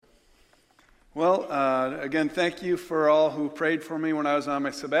Well, again, thank you for all who prayed for me when I was on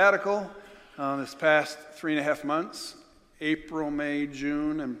my sabbatical this past 3.5 months, April, May,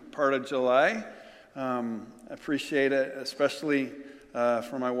 June, and part of July. I appreciate it, especially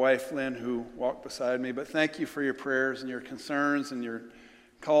for my wife, Lynn, who walked beside me. But thank you for your prayers and your concerns and your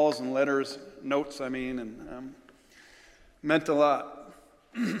calls and letters, notes, and meant a lot.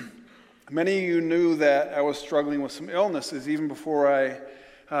 Many of you knew that I was struggling with some illnesses even before I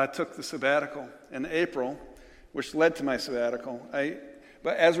took the sabbatical in April, which led to my sabbatical.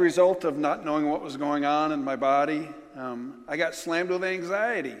 But as a result of not knowing what was going on in my body, I got slammed with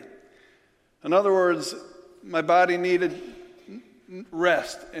anxiety. In other words, my body needed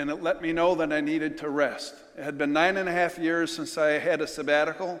rest, and it let me know that I needed to rest. It had been 9.5 years since I had a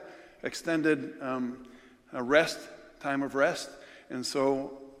sabbatical, extended time of rest, and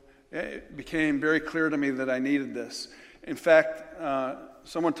so it became very clear to me that I needed this. In fact,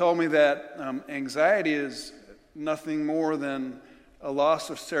 someone told me that anxiety is nothing more than a loss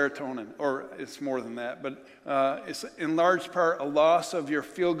of serotonin, or it's more than that, but it's in large part a loss of your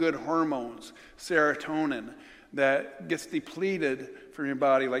feel-good hormones, serotonin, that gets depleted from your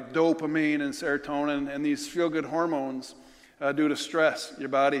body, like dopamine and serotonin, and these feel-good hormones, due to stress, your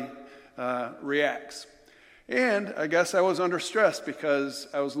body reacts. And I guess I was under stress because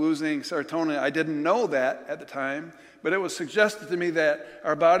I was losing serotonin. I didn't know that at the time, but it was suggested to me that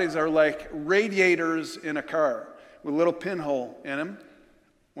our bodies are like radiators in a car with a little pinhole in them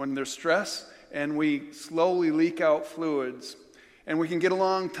when there's stress, and we slowly leak out fluids. And we can get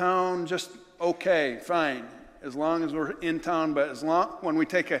along town just okay, fine, as long as we're in town, but when we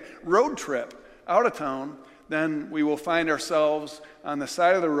take a road trip out of town, then we will find ourselves on the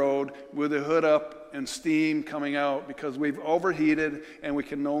side of the road with the hood up and steam coming out because we've overheated and we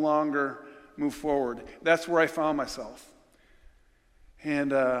can no longer move forward. That's where I found myself.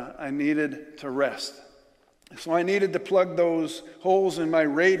 And I needed to rest. So I needed to plug those holes in my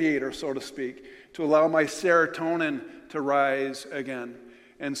radiator, so to speak, to allow my serotonin to rise again.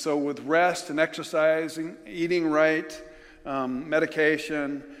 And so with rest and exercising, eating right,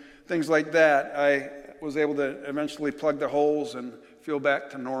 medication, things like that, I was able to eventually plug the holes and feel back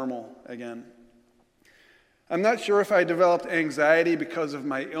to normal again. I'm not sure if I developed anxiety because of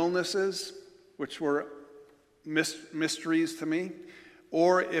my illnesses, which were mysteries to me,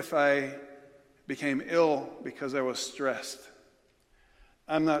 or if I became ill because I was stressed.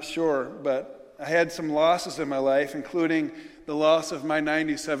 I'm not sure, but I had some losses in my life, including the loss of my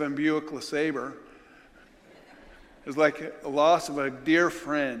 97 Buick LeSabre. It was like a loss of a dear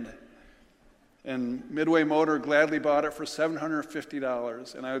friend. And Midway Motor gladly bought it for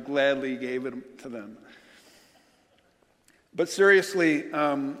 $750, and I gladly gave it to them. But seriously,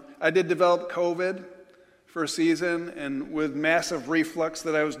 I did develop COVID for a season, and with massive reflux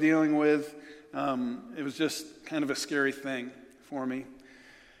that I was dealing with, it was just kind of a scary thing for me.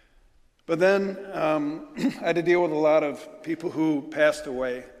 But then I had to deal with a lot of people who passed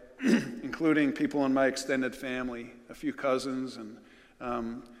away, including people in my extended family, a few cousins, and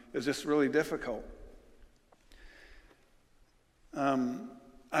it was just really difficult.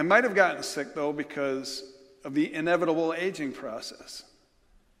 I might have gotten sick, though, because of the inevitable aging process,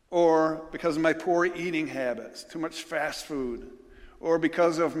 or because of my poor eating habits, too much fast food, or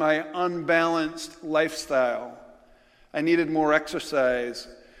because of my unbalanced lifestyle. I needed more exercise,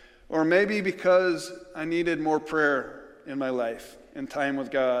 or maybe because I needed more prayer in my life and time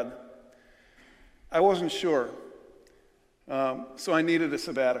with God. I wasn't sure. So I needed a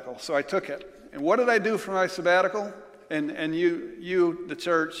sabbatical. So I took it. And what did I do for my sabbatical? And you, the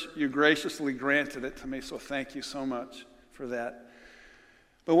church, you graciously granted it to me, so thank you so much for that.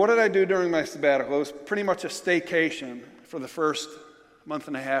 But what did I do during my sabbatical? It was pretty much a staycation for the first month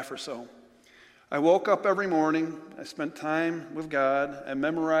and a half or so. I woke up every morning. I spent time with God. I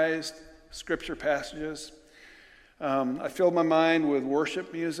memorized scripture passages. I filled my mind with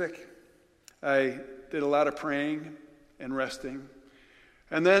worship music. I did a lot of praying and resting.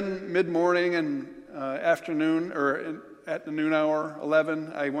 And then mid-morning and afternoon, or at the noon hour,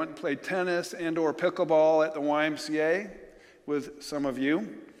 11, I went and played tennis and or pickleball at the YMCA with some of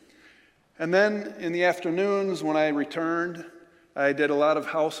you. And then in the afternoons when I returned, I did a lot of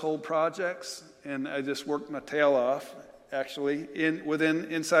household projects, and I just worked my tail off, actually,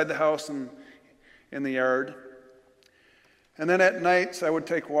 inside the house and in the yard. And then at nights, I would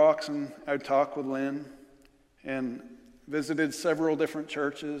take walks and I would talk with Lynn, and visited several different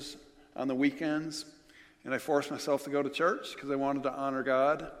churches on the weekends. And I forced myself to go to church because I wanted to honor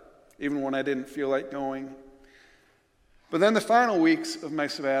God, even when I didn't feel like going. But then the final weeks of my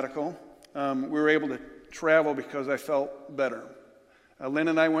sabbatical, we were able to travel because I felt better. Lynn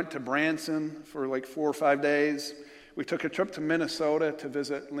and I went to Branson for like 4 or 5 days. We took a trip to Minnesota to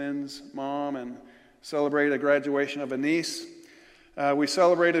visit Lynn's mom and celebrate a graduation of a niece. We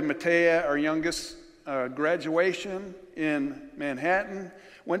celebrated Matea, our youngest, graduation in Manhattan.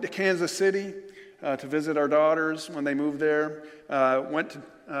 Went to Kansas City to visit our daughters when they moved there.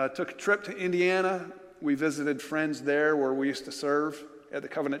 Took a trip to Indiana. We visited friends there where we used to serve at the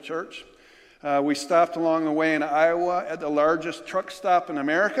Covenant Church. We stopped along the way in Iowa at the largest truck stop in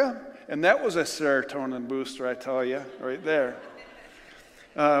America, and that was a serotonin booster, I tell you, right there.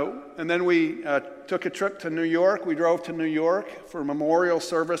 And then we took a trip to New York. We drove to New York for a memorial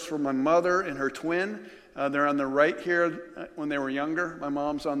service for my mother and her twin. They're on the right here when they were younger. My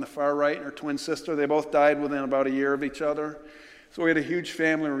mom's on the far right, and her twin sister. They both died within about a year of each other. So we had a huge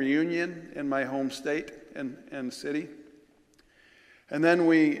family reunion in my home state and city. And then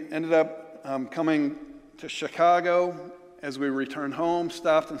we ended up coming to Chicago. As we returned home,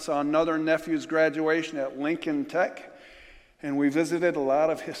 stopped and saw another nephew's graduation at Lincoln Tech. And we visited a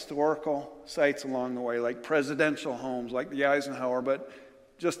lot of historical sites along the way, like presidential homes, like the Eisenhower. But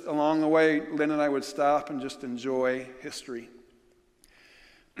just along the way, Lynn and I would stop and just enjoy history.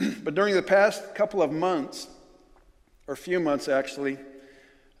 But during the past couple of months, or few months actually,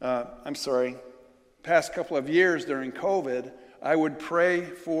 past couple of years during COVID, I would pray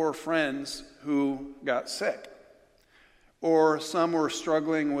for friends who got sick, or some were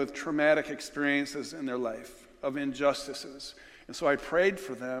struggling with traumatic experiences in their life of injustices. And so I prayed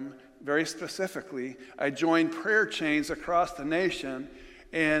for them very specifically. I joined prayer chains across the nation,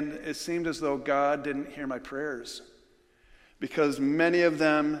 and it seemed as though God didn't hear my prayers because many of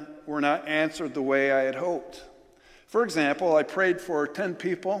them were not answered the way I had hoped. For example, I prayed for 10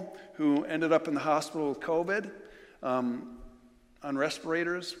 people who ended up in the hospital with COVID on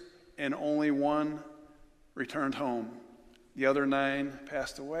respirators, and only one returned home. The other 9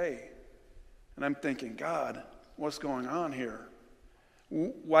 passed away. And I'm thinking, God, what's going on here?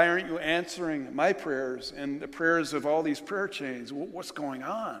 Why aren't you answering my prayers and the prayers of all these prayer chains? What's going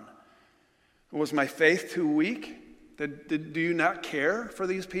on? Was my faith too weak? Do you not care for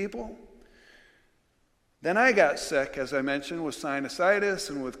these people? Then I got sick, as I mentioned, with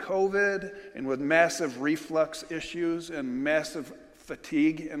sinusitis and with COVID and with massive reflux issues and massive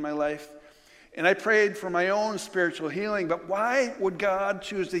fatigue in my life. And I prayed for my own spiritual healing, but why would God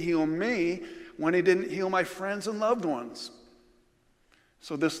choose to heal me when he didn't heal my friends and loved ones?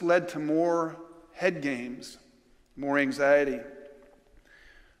 So this led to more head games, more anxiety.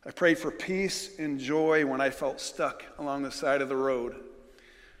 I prayed for peace and joy when I felt stuck along the side of the road.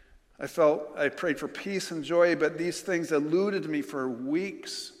 I prayed for peace and joy, but these things eluded me for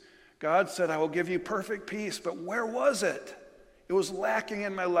weeks. God said, I will give you perfect peace, but where was it? It was lacking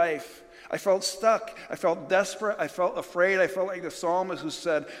in my life. I felt stuck. I felt desperate. I felt afraid. I felt like the psalmist who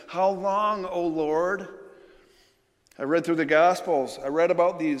said, how long, O Lord? I read through the Gospels. I read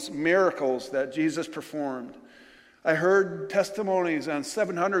about these miracles that Jesus performed. I heard testimonies on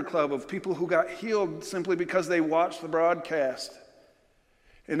 700 Club of people who got healed simply because they watched the broadcast.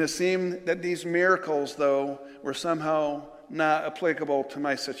 And it seemed that these miracles, though, were somehow not applicable to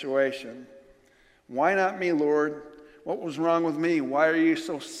my situation. Why not me, Lord? What was wrong with me? Why are you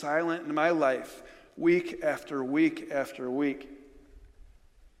so silent in my life, week after week after week?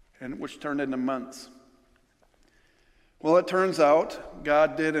 And which turned into months. Well, it turns out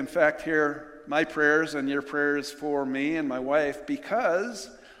God did, in fact, hear my prayers and your prayers for me and my wife, because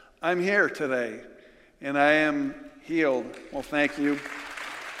I'm here today and I am healed. Well, thank you.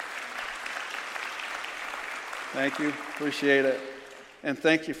 Thank you. Appreciate it. And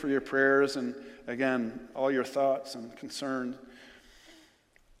thank you for your prayers and, again, all your thoughts and concerns.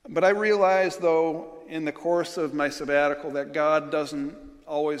 But I realized, though, in the course of my sabbatical that God doesn't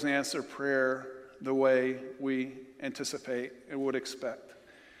always answer prayer the way we anticipate and would expect.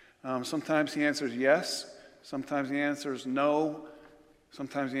 Sometimes he answers yes. Sometimes he answers no.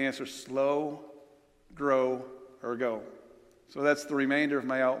 Sometimes he answers slow, grow, or go. So that's the remainder of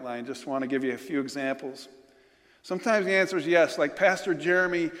my outline. Just want to give you a few examples. Sometimes the answer is yes, like Pastor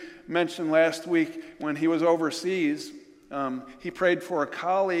Jeremy mentioned last week when he was overseas. He prayed for a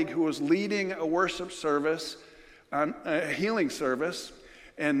colleague who was leading a worship service, a healing service,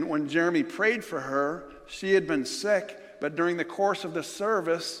 and when Jeremy prayed for her, she had been sick, but during the course of the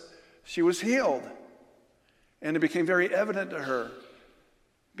service, she was healed. And it became very evident to her.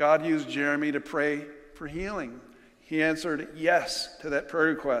 God used Jeremy to pray for healing. He answered yes to that prayer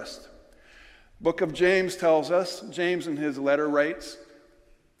request. Book of James tells us, James in his letter writes,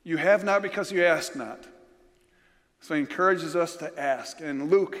 you have not because you ask not. So he encourages us to ask. In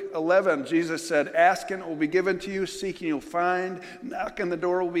Luke 11, Jesus said, "Ask and it will be given to you, seek and you'll find, knock and the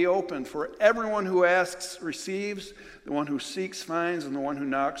door will be opened. For everyone who asks receives, the one who seeks finds, and the one who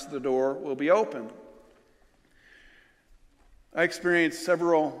knocks the door will be opened." I experienced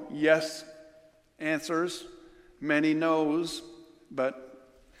several yes answers, many no's,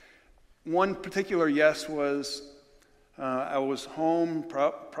 but one particular yes was I was home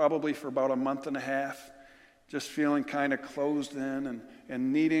probably for about a month and a half, just feeling kind of closed in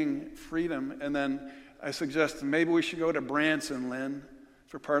and needing freedom. And then I suggested maybe we should go to Branson, Lynn,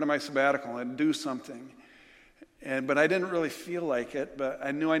 for part of my sabbatical and do something. But I didn't really feel like it, but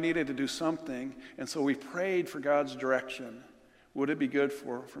I knew I needed to do something. And so we prayed for God's direction. Would it be good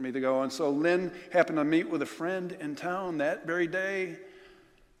for me to go? And so Lynn happened to meet with a friend in town that very day.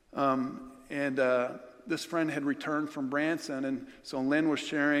 This friend had returned from Branson, and so Lynn was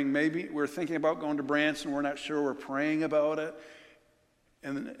sharing, maybe we're thinking about going to Branson, we're not sure, we're praying about it.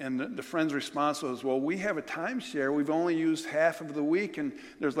 And the friend's response was, well, we have a timeshare, we've only used half of the week, and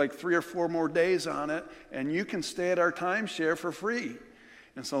there's like 3 or 4 more days on it, and you can stay at our timeshare for free.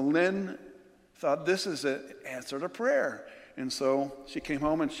 And so Lynn thought, this is an answer to prayer. And so she came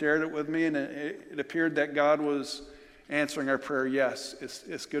home and shared it with me, and it appeared that God was answering our prayer, yes,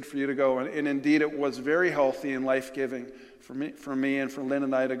 it's good for you to go. And indeed, it was very healthy and life-giving for me and for Lynn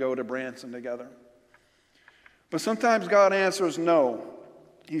and I to go to Branson together. But sometimes God answers no.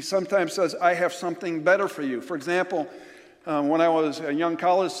 He sometimes says, I have something better for you. For example, when I was a young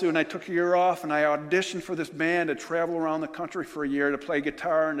college student, I took a year off and I auditioned for this band to travel around the country for a year to play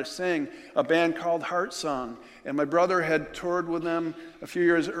guitar and to sing, a band called Heart Song. And my brother had toured with them a few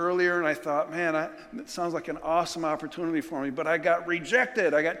years earlier, and I thought, man, it sounds like an awesome opportunity for me. But I got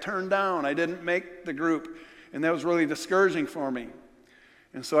rejected. I got turned down. I didn't make the group, and that was really discouraging for me.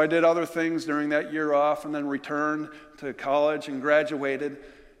 And so I did other things during that year off and then returned to college and graduated.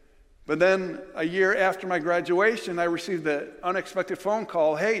 But then a year after my graduation, I received the unexpected phone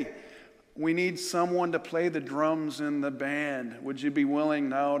call, hey, we need someone to play the drums in the band. Would you be willing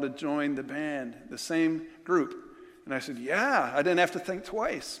now to join the band, the same group? And I said, yeah, I didn't have to think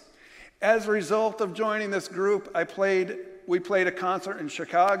twice. As a result of joining this group, we played a concert in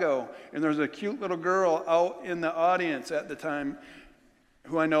Chicago, and there was a cute little girl out in the audience at the time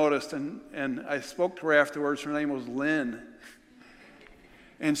who I noticed, and I spoke to her afterwards. Her name was Lynn.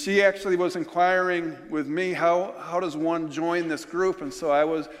 And she actually was inquiring with me, how does one join this group? And so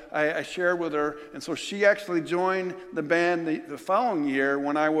I shared with her. And so she actually joined the band the following year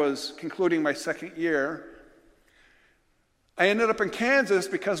when I was concluding my second year. I ended up in Kansas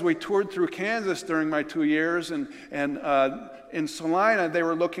because we toured through Kansas during my 2 years. And in Salina, they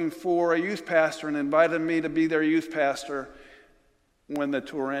were looking for a youth pastor and invited me to be their youth pastor when the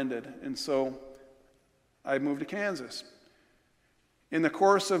tour ended. And so I moved to Kansas. In the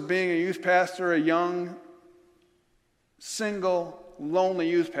course of being a youth pastor, a young, single, lonely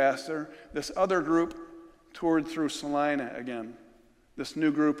youth pastor, this other group toured through Salina again. This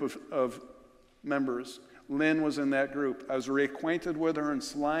new group of members. Lynn was in that group. I was reacquainted with her in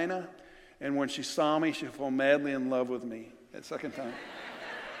Salina, and when she saw me, she fell madly in love with me that second time.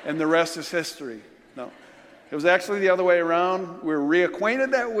 And the rest is history. No. It was actually the other way around. We were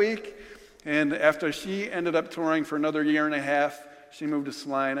reacquainted that week, and after she ended up touring for another year and a half, she moved to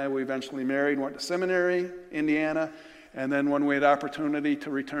Salina. We eventually married, went to seminary, Indiana, and then when we had opportunity to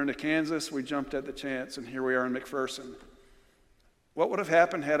return to Kansas, we jumped at the chance, and here we are in McPherson. What would have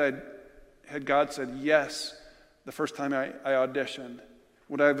happened had God said yes the first time I auditioned?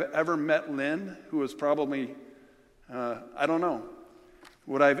 Would I have ever met Lynn, who was probably, I don't know.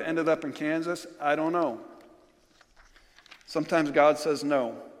 Would I have ended up in Kansas? I don't know. Sometimes God says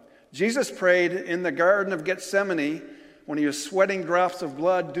no. Jesus prayed in the Garden of Gethsemane when he was sweating drops of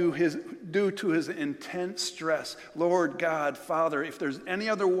blood due to his intense stress. Lord God, Father, if there's any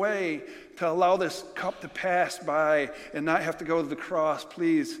other way to allow this cup to pass by and not have to go to the cross,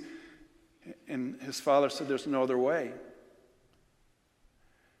 please. And his father said there's no other way.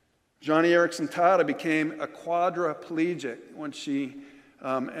 Johnny Erickson Tada became a quadriplegic when she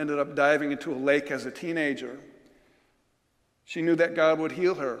ended up diving into a lake as a teenager. She knew that God would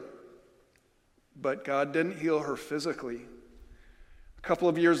heal her. But God didn't heal her physically. A couple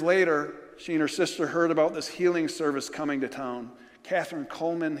of years later, she and her sister heard about this healing service coming to town, Catherine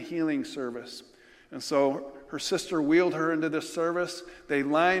Coleman Healing Service. And so her sister wheeled her into this service. They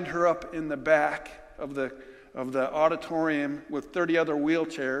lined her up in the back of the auditorium with 30 other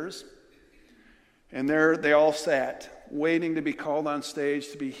wheelchairs. And there they all sat, waiting to be called on stage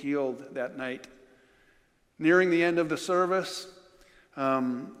to be healed that night. Nearing the end of the service,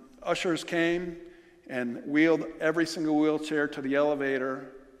 ushers came, and wheeled every single wheelchair to the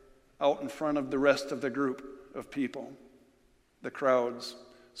elevator out in front of the rest of the group of people, the crowds,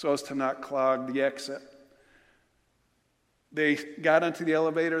 so as to not clog the exit. They got into the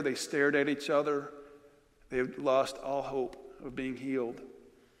elevator, they stared at each other, they lost all hope of being healed.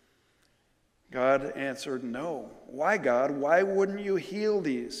 God answered, "No." Why, God? Why wouldn't you heal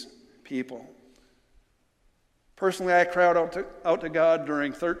these people? Personally, I cried out to God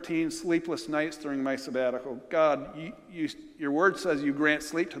during 13 sleepless nights during my sabbatical. God, your word says you grant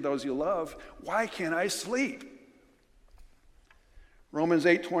sleep to those you love. Why can't I sleep? Romans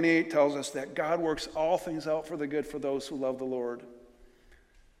 8:28 tells us that God works all things out for the good for those who love the Lord.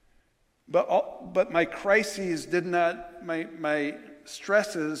 But my crises did not, my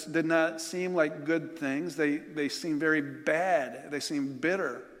stresses did not seem like good things. They seem very bad. They seem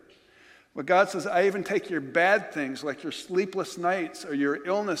bitter. But God says, I even take your bad things, like your sleepless nights or your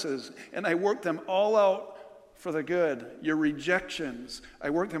illnesses, and I work them all out for the good. Your rejections, I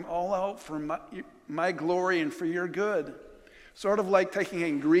work them all out for my glory and for your good. Sort of like taking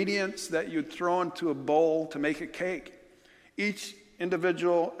ingredients that you'd throw into a bowl to make a cake. Each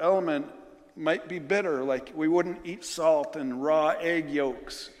individual element might be bitter, like we wouldn't eat salt and raw egg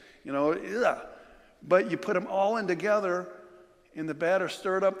yolks, but you put them all in together in the batter,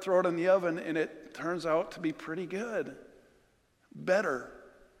 stir it up, throw it in the oven, and it turns out to be pretty good. Better.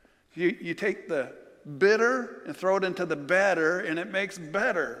 You take the bitter and throw it into the batter, and it makes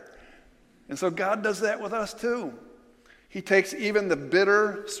better. And so God does that with us too. He takes even the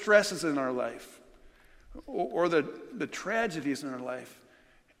bitter stresses in our life or the tragedies in our life,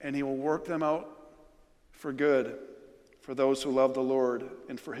 and he will work them out for good for those who love the Lord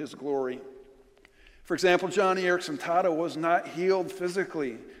and for his glory. For example, Johnny Erickson Tada was not healed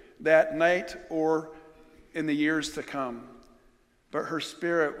physically that night or in the years to come, but her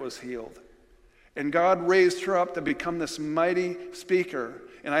spirit was healed. And God raised her up to become this mighty speaker.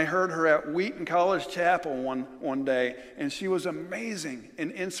 And I heard her at Wheaton College Chapel one day, and she was amazing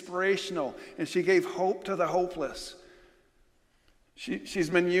and inspirational, and she gave hope to the hopeless. She's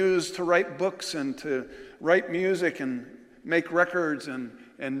been used to write books and to write music and make records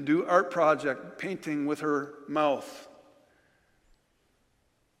and do art project painting with her mouth.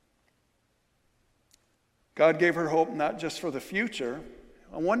 God gave her hope not just for the future.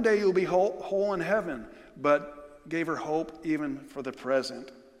 One day you'll be whole in heaven, but gave her hope even for the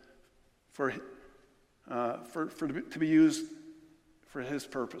present, to be used for his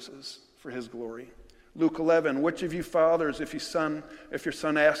purposes, for his glory. Luke 11, which of you fathers, if your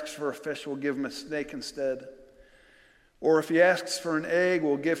son asks for a fish, will give him a snake instead? Or if he asks for an egg,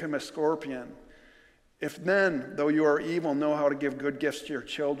 will give him a scorpion? If then, though you are evil, know how to give good gifts to your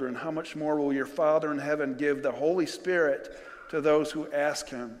children, how much more will your Father in heaven give the Holy Spirit to those who ask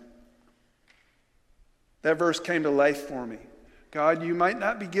him? That verse came to life for me. God, you might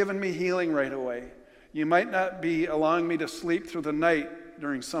not be giving me healing right away. You might not be allowing me to sleep through the night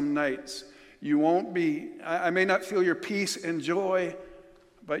during some nights. I may not feel your peace and joy,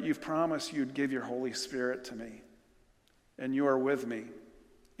 but you've promised you'd give your Holy Spirit to me. And you are with me,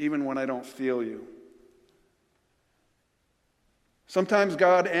 even when I don't feel you. Sometimes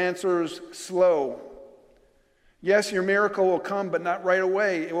God answers slow. Yes, your miracle will come, but not right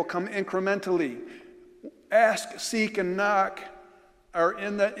away. It will come incrementally. Ask, seek, and knock are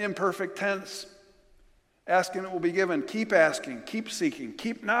in the imperfect tense. Ask and it will be given. Keep asking, keep seeking,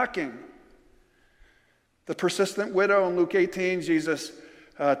 keep knocking. The persistent widow in Luke 18, Jesus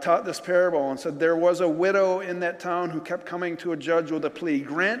taught this parable and said, there was a widow in that town who kept coming to a judge with a plea,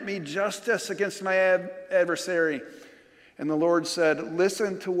 grant me justice against my adversary. And the Lord said,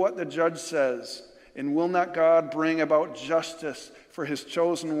 listen to what the judge says, and will not God bring about justice for his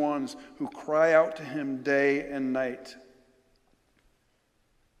chosen ones who cry out to him day and night?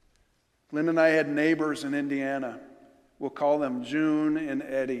 Lynn and I had neighbors in Indiana. We'll call them June and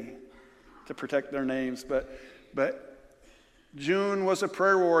Eddie to protect their names. But June was a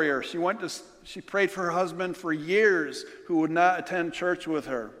prayer warrior. She prayed for her husband for years who would not attend church with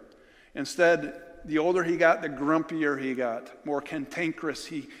her. Instead, the older he got, the grumpier he got, more cantankerous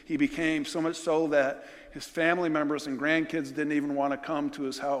he became, so much so that his family members and grandkids didn't even want to come to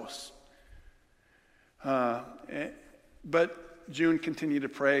his house. But June continued to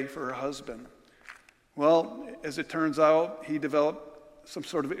pray for her husband. Well, as it turns out, he developed some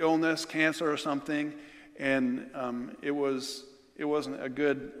sort of illness, cancer or something, and it wasn't a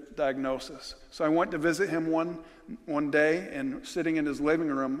good diagnosis. So I went to visit him one day, and sitting in his living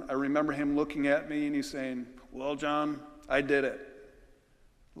room, I remember him looking at me, and he's saying, well, John, I did it.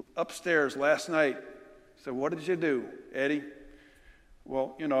 Upstairs last night. I said, what did you do, Eddie?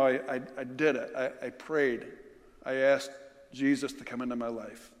 Well, I did it. I prayed. I asked Jesus to come into my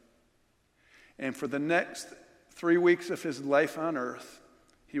life. And for the next 3 weeks of his life on earth,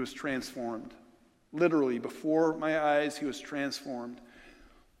 he was transformed. Literally, before my eyes, he was transformed.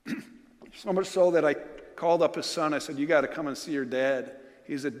 So much so that I called up his son. I said, "You got to come and see your dad.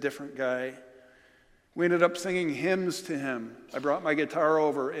 He's a different guy." We ended up singing hymns to him. I brought my guitar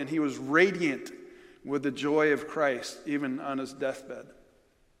over, and he was radiant with the joy of Christ, even on his deathbed.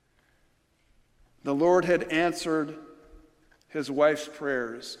 The Lord had answered his wife's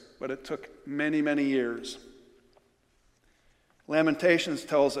prayers, but it took many, many years. Lamentations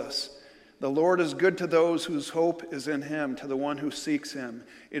tells us, "The Lord is good to those whose hope is in him, to the one who seeks him.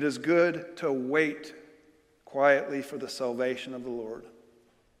 It is good to wait quietly for the salvation of the Lord."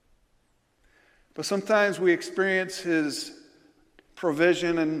 But sometimes we experience his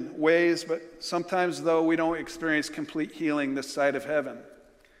provision in ways, but sometimes, though, we don't experience complete healing this side of heaven,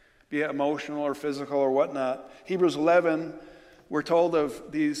 be it emotional or physical or whatnot. Hebrews 11, we're told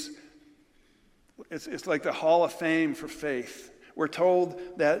of these, it's like the Hall of Fame for faith. We're told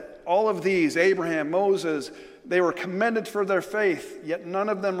that all of these, Abraham, Moses, they were commended for their faith, yet none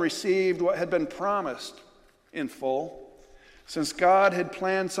of them received what had been promised in full, since God had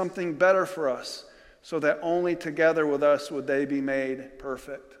planned something better for us, so that only together with us would they be made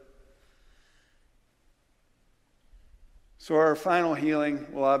perfect. So our final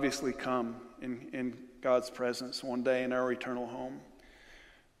healing will obviously come in God's presence one day in our eternal home.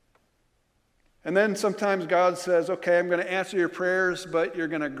 And then sometimes God says, "Okay, I'm going to answer your prayers, but you're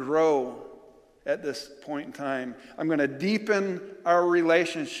going to grow at this point in time. I'm going to deepen our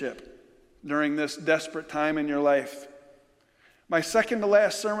relationship during this desperate time in your life." My second to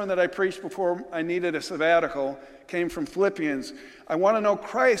last sermon that I preached before I needed a sabbatical came from Philippians. I want to know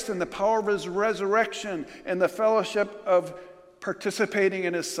Christ and the power of his resurrection and the fellowship of participating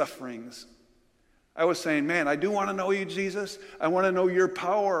in his sufferings. I was saying, man, I do want to know you, Jesus. I want to know your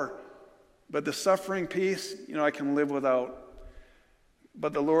power. But the suffering piece, I can live without.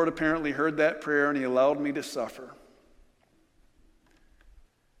 But the Lord apparently heard that prayer and he allowed me to suffer.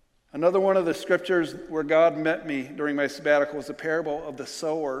 Another one of the scriptures where God met me during my sabbatical was the parable of the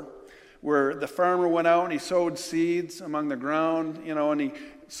sower, where the farmer went out and he sowed seeds among the ground, and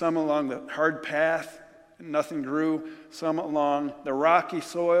some along the hard path, and nothing grew, some along the rocky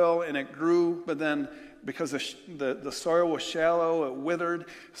soil, and it grew, but then because the soil was shallow, it withered.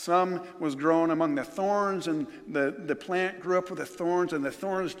 Some was grown among the thorns, and the plant grew up with the thorns, and the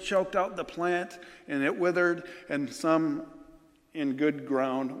thorns choked out the plant, and it withered. And some in good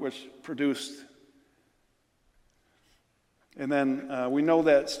ground, which produced. And then we know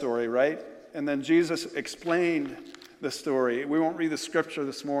that story, right? And then Jesus explained the story. We won't read the scripture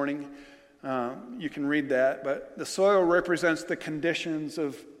this morning. You can read that. But the soil represents the conditions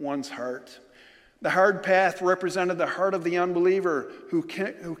of one's heart. The hard path represented the heart of the unbeliever who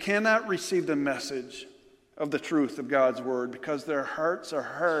cannot receive the message of the truth of God's word because their hearts are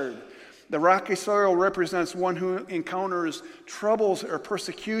hard. The rocky soil represents one who encounters troubles or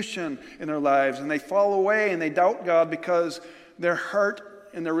persecution in their lives, and they fall away and they doubt God because their heart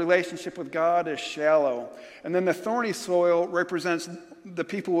and their relationship with God is shallow. And then the thorny soil represents the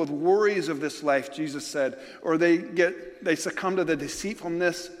people with worries of this life, Jesus said, or they succumb to the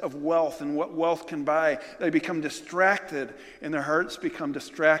deceitfulness of wealth and what wealth can buy. They become distracted, and their hearts become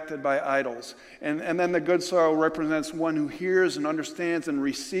distracted by idols. And then the good soil represents one who hears and understands and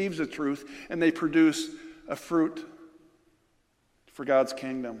receives the truth, and they produce a fruit for God's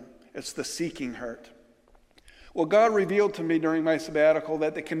kingdom. It's the seeking heart. Well, God revealed to me during my sabbatical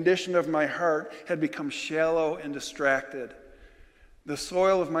that the condition of my heart had become shallow and distracted. The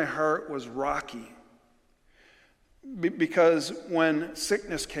soil of my heart was rocky. Because when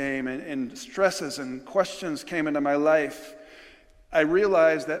sickness came and stresses and questions came into my life, I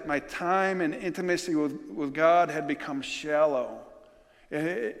realized that my time and intimacy with God had become shallow.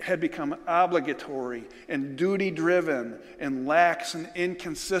 It had become obligatory and duty-driven and lax and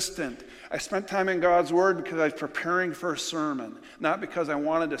inconsistent. I spent time in God's Word because I was preparing for a sermon, not because I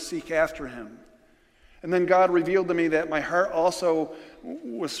wanted to seek after Him. And then God revealed to me that my heart also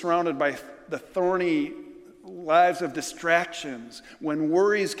was surrounded by the thorny lives of distractions. When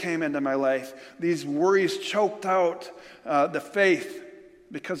worries came into my life, these worries choked out the faith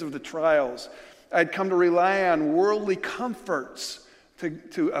because of the trials. I'd come to rely on worldly comforts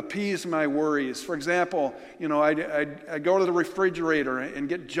to appease my worries. For example, I'd go to the refrigerator and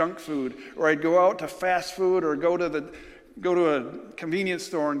get junk food, or I'd go out to fast food, or go to a convenience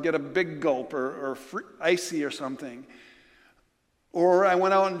store and get a big gulp or icy or something. Or I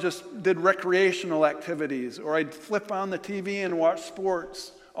went out and just did recreational activities. Or I'd flip on the TV and watch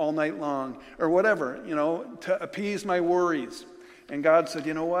sports all night long. Or whatever, to appease my worries. And God said,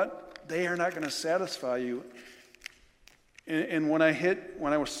 you know what? They are not going to satisfy you. And when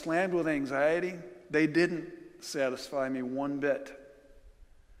I was slammed with anxiety, they didn't satisfy me one bit.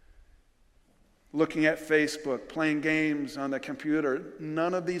 Looking at Facebook, playing games on the computer,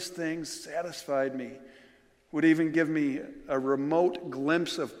 none of these things satisfied me, would even give me a remote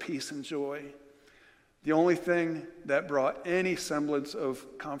glimpse of peace and joy. The only thing that brought any semblance of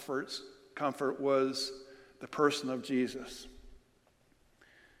comfort was the person of Jesus.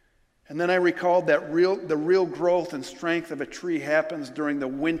 And then I recalled that the real growth and strength of a tree happens during the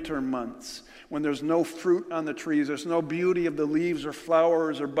winter months, when there's no fruit on the trees, there's no beauty of the leaves or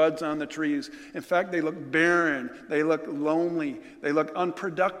flowers or buds on the trees. In fact, they look barren, they look lonely, they look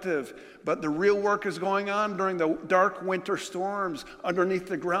unproductive. But the real work is going on during the dark winter storms. Underneath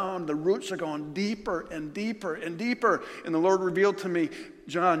the ground, the roots are going deeper and deeper and deeper. And the Lord revealed to me,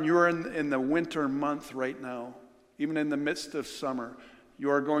 John, you're in the winter month right now, even in the midst of summer. You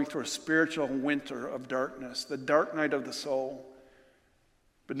are going through a spiritual winter of darkness, the dark night of the soul.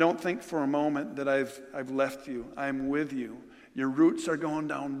 But don't think for a moment that I've left you. I'm with you. Your roots are going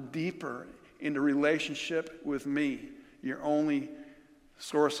down deeper into relationship with me, your only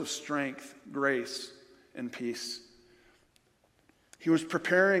source of strength, grace, and peace. He was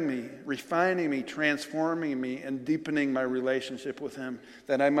preparing me, refining me, transforming me, and deepening my relationship with him,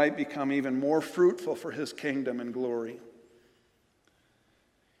 that I might become even more fruitful for his kingdom and glory.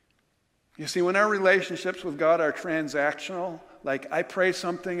 You see, when our relationships with God are transactional, like I pray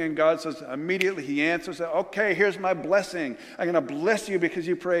something and God says, immediately he answers that, okay, here's my blessing. I'm going to bless you because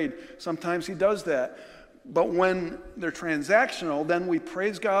you prayed. Sometimes he does that. But when they're transactional, then we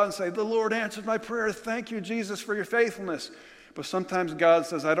praise God and say, the Lord answered my prayer. Thank you, Jesus, for your faithfulness. But sometimes God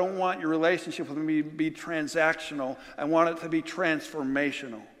says, I don't want your relationship with me to be transactional. I want it to be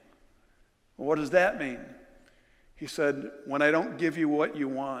transformational. Well, what does that mean? He said, when I don't give you what you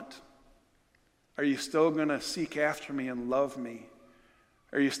want, are you still going to seek after me and love me?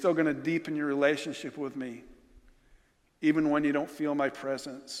 Are you still going to deepen your relationship with me, even when you don't feel my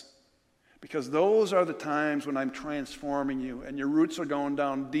presence? Because those are the times when I'm transforming you, and your roots are going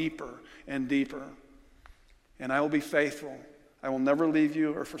down deeper and deeper. And I will be faithful. I will never leave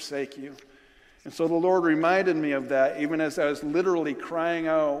you or forsake you. And so the Lord reminded me of that, even as I was literally crying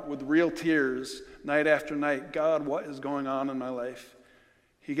out with real tears night after night, God, what is going on in my life?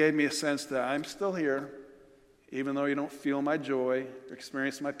 He gave me a sense that I'm still here, even though you don't feel my joy or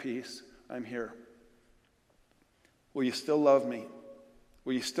experience my peace, I'm here. Will you still love me?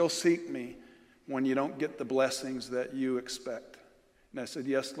 Will you still seek me when you don't get the blessings that you expect? And I said,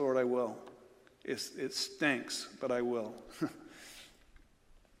 yes, Lord, I will. It stinks, but I will.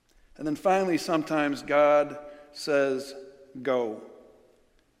 And then finally, sometimes God says, go.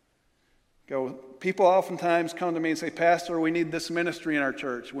 Go. People oftentimes come to me and say, Pastor, we need this ministry in our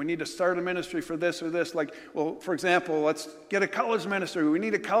church. We need to start a ministry for this or this. Like, well, for example, let's get a college ministry. We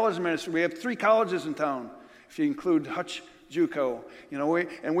need a college ministry. We have 3 colleges in town, if you include Hutch JUCO.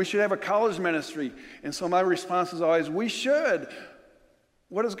 And we should have a college ministry. And so my response is always, we should.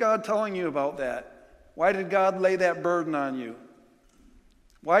 What is God telling you about that? Why did God lay that burden on you?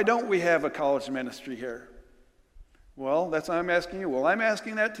 Why don't we have a college ministry here? Well, that's what I'm asking you. Well, I'm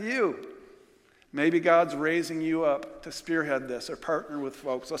asking that to you. Maybe God's raising you up to spearhead this or partner with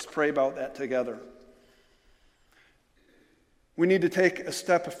folks. Let's pray about that together. We need to take a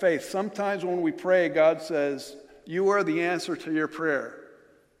step of faith. Sometimes when we pray, God says, you are the answer to your prayer.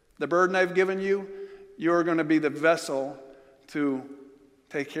 The burden I've given you, you're going to be the vessel to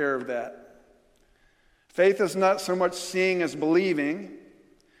take care of that. Faith is not so much seeing as believing.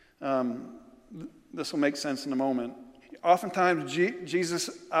 This will make sense in a moment. Oftentimes, Jesus'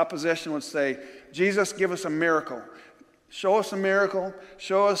 opposition would say, Jesus, give us a miracle. Show us a miracle.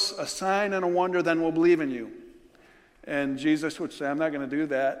 Show us a sign and a wonder, then we'll believe in you. And Jesus would say, I'm not going to do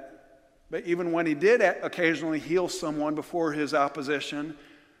that. But even when he did occasionally heal someone before his opposition,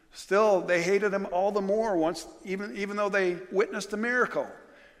 still they hated him all the more even though they witnessed a miracle.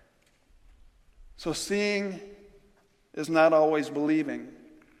 So seeing is not always believing.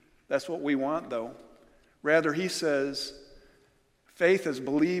 That's what we want, though. Rather, he says, faith is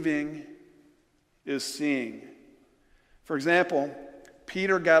believing, is seeing. For example,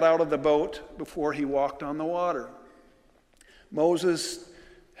 Peter got out of the boat before he walked on the water. Moses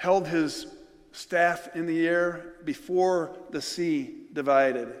held his staff in the air before the sea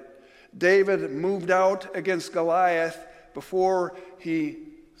divided. David moved out against Goliath before he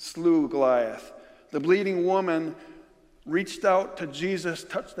slew Goliath. The bleeding woman reached out to Jesus,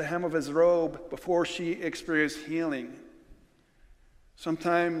 touched the hem of his robe before she experienced healing.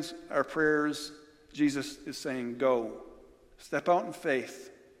 Sometimes our prayers, Jesus is saying, go. Step out in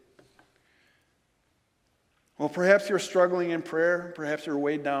faith. Well, perhaps you're struggling in prayer. Perhaps you're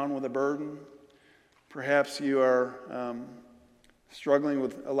weighed down with a burden. Perhaps you are struggling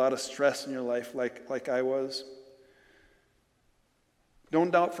with a lot of stress in your life like I was.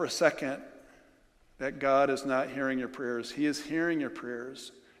 Don't doubt for a second that God is not hearing your prayers. He is hearing your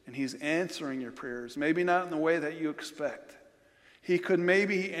prayers, and he's answering your prayers. Maybe not in the way that you expect. He could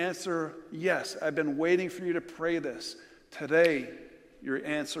maybe answer, yes, I've been waiting for you to pray this. Today, your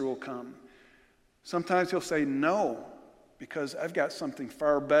answer will come. Sometimes he'll say no, because I've got something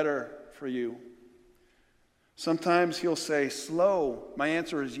far better for you. Sometimes he'll say slow. My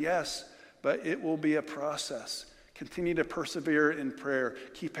answer is yes, but it will be a process. Continue to persevere in prayer.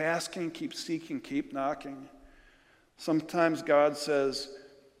 Keep asking, keep seeking, keep knocking. Sometimes God says,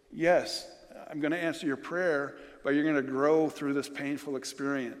 yes, I'm going to answer your prayer, but you're going to grow through this painful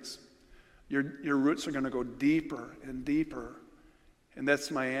experience. Your roots are going to go deeper and deeper. And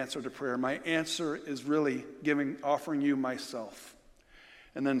that's my answer to prayer. My answer is really offering you myself.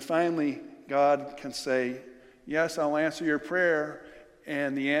 And then finally, God can say, yes, I'll answer your prayer,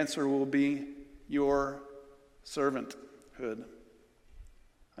 and the answer will be your servanthood.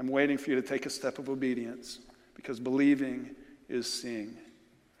 I'm waiting for you to take a step of obedience, because believing is seeing.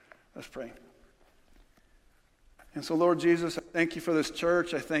 Let's pray. And so, Lord Jesus, I thank you for this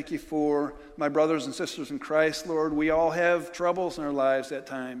church. I thank you for my brothers and sisters in Christ, Lord. We all have troubles in our lives at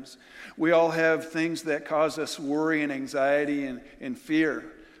times. We all have things that cause us worry and anxiety and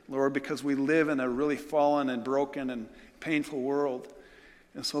fear, Lord, because we live in a really fallen and broken and painful world.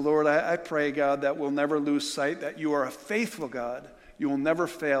 And so, Lord, I pray, God, that we'll never lose sight that you are a faithful God. You will never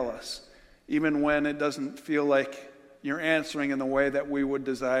fail us, even when it doesn't feel like you're answering in the way that we would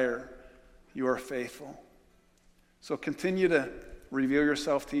desire. You are faithful. So continue to reveal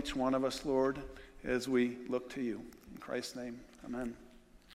yourself to each one of us, Lord, as we look to you. In Christ's name, amen.